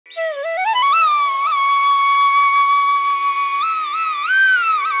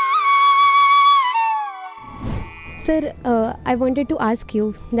Sir, I wanted to ask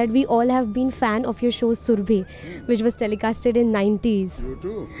you that we all have been fan of your show Surbhi, which was telecasted in 90s. You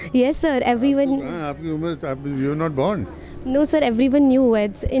too? Yes, sir. Everyone. You were not born. No, sir. Everyone knew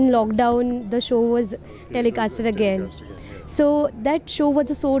it. In lockdown, the show was telecasted again. So that show was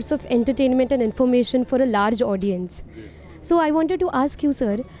a source of entertainment and information for a large audience. So I wanted to ask you,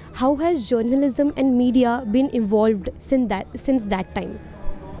 sir, how has journalism and media been evolved since that time?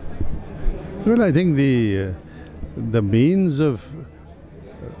 Well, I think the means of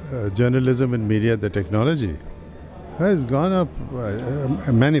journalism and media, the technology, has gone up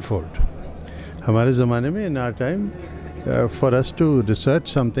manifold. हमारे ज़माने में, in our time, for us to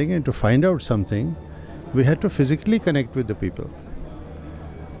research something and to find out something, we had to physically connect with the people.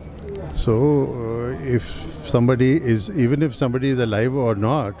 So, even if somebody is alive or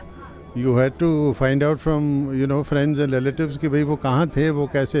not, you had to find out from friends and relatives कि भाई वो कहाँ थे, वो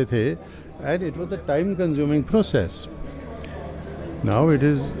कैसे थे, and it was a time-consuming process. Now it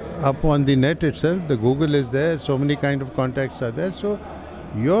is up on the net itself. The Google is there. So many kind of contacts are there. So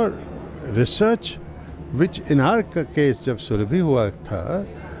your research, which in our case जब सुरभि हुआ था,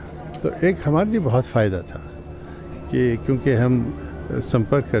 तो एक हमारे लिए बहुत फ़ायदा था कि क्योंकि हम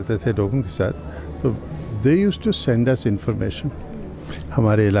संपर्क करते थे लोगों के साथ, तो they used to send us information.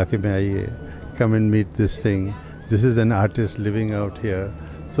 हमारे इलाके में आइए, come and meet this thing. This is an artist living out here.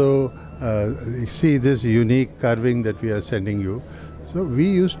 So see this unique carving that we are sending you. So we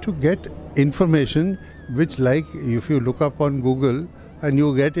used to get information which, like if you look up on Google and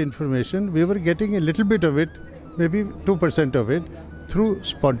you get information, we were getting a little bit of it, maybe 2% of it, through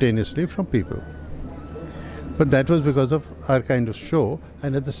spontaneously from people. But that was because of our kind of show,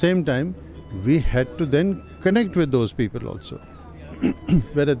 and at the same time we had to then connect with those people also.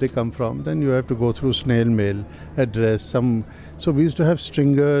 Where did they come from? Then you have to go through snail mail, address, so we used to have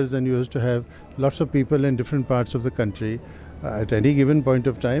stringers, and you used to have lots of people in different parts of the country. At any given point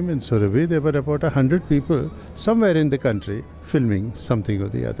of time in Surabhi, there were about 100 people somewhere in the country filming something or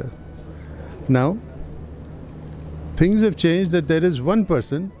the other. Now, things have changed that there is one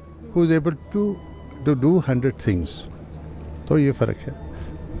person who is able to do 100 things. So, ये फर्क है.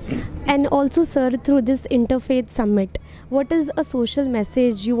 And also, sir, through this Interfaith Summit, what is a social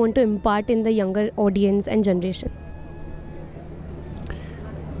message you want to impart in the younger audience and generation?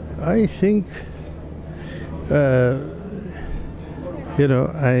 I think,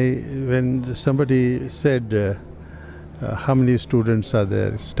 when somebody said, how many students are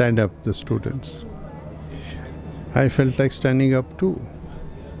there, stand up the students, I felt like standing up too.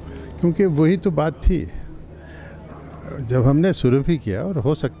 क्योंकि वही तो बात थी. जब हमने सुरभि किया, और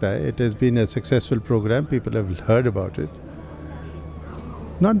हो सकता है it has been a successful program, people have heard about it,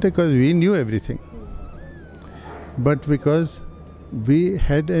 not because we knew everything, but because we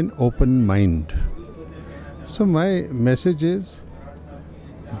had an open mind. So my message is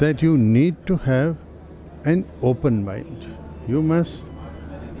that you need to have an open mind. You must.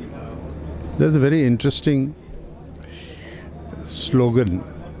 There's a very interesting slogan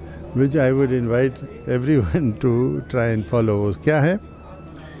which I would invite everyone to try and follow. क्या है?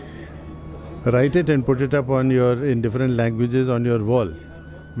 Write it and put it up in different languages on your wall,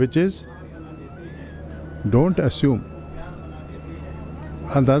 which is, don't assume.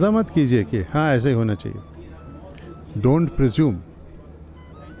 अंदाज़ा मत कीजिए कि हाँ ऐसे ही होना चाहिए. Don't presume.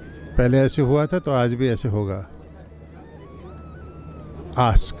 पहले ऐसे हुआ था तो आज भी ऐसे होगा.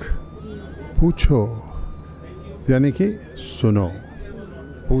 Ask. पूछो. यानी कि सुनो.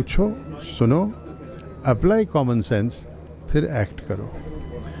 पूछो, सुनो, अप्लाई कॉमन सेंस, फिर एक्ट करो.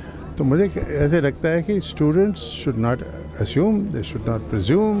 तो मुझे ऐसे लगता है कि students should not assume, they should not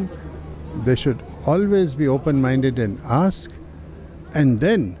presume, they should always be open minded and ask, and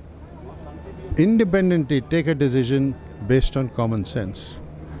then independently take a decision based on common sense.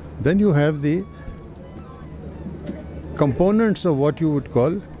 Then you have the components of what you would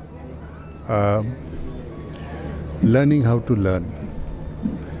call learning how to learn.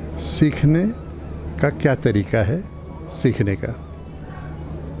 सीखने का क्या तरीका है सीखने का.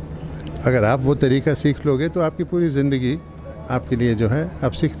 अगर आप वो तरीका सीख लोगे तो आपकी पूरी ज़िंदगी आपके लिए जो है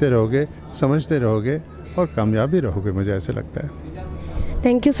आप सीखते रहोगे, समझते रहोगे और कामयाब भी रहोगे, मुझे ऐसे लगता है.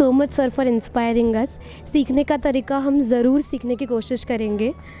 Thank you so much sir for inspiring अस. सीखने का तरीका हम ज़रूर सीखने की कोशिश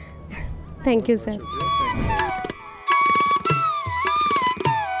करेंगे. Thank you sir.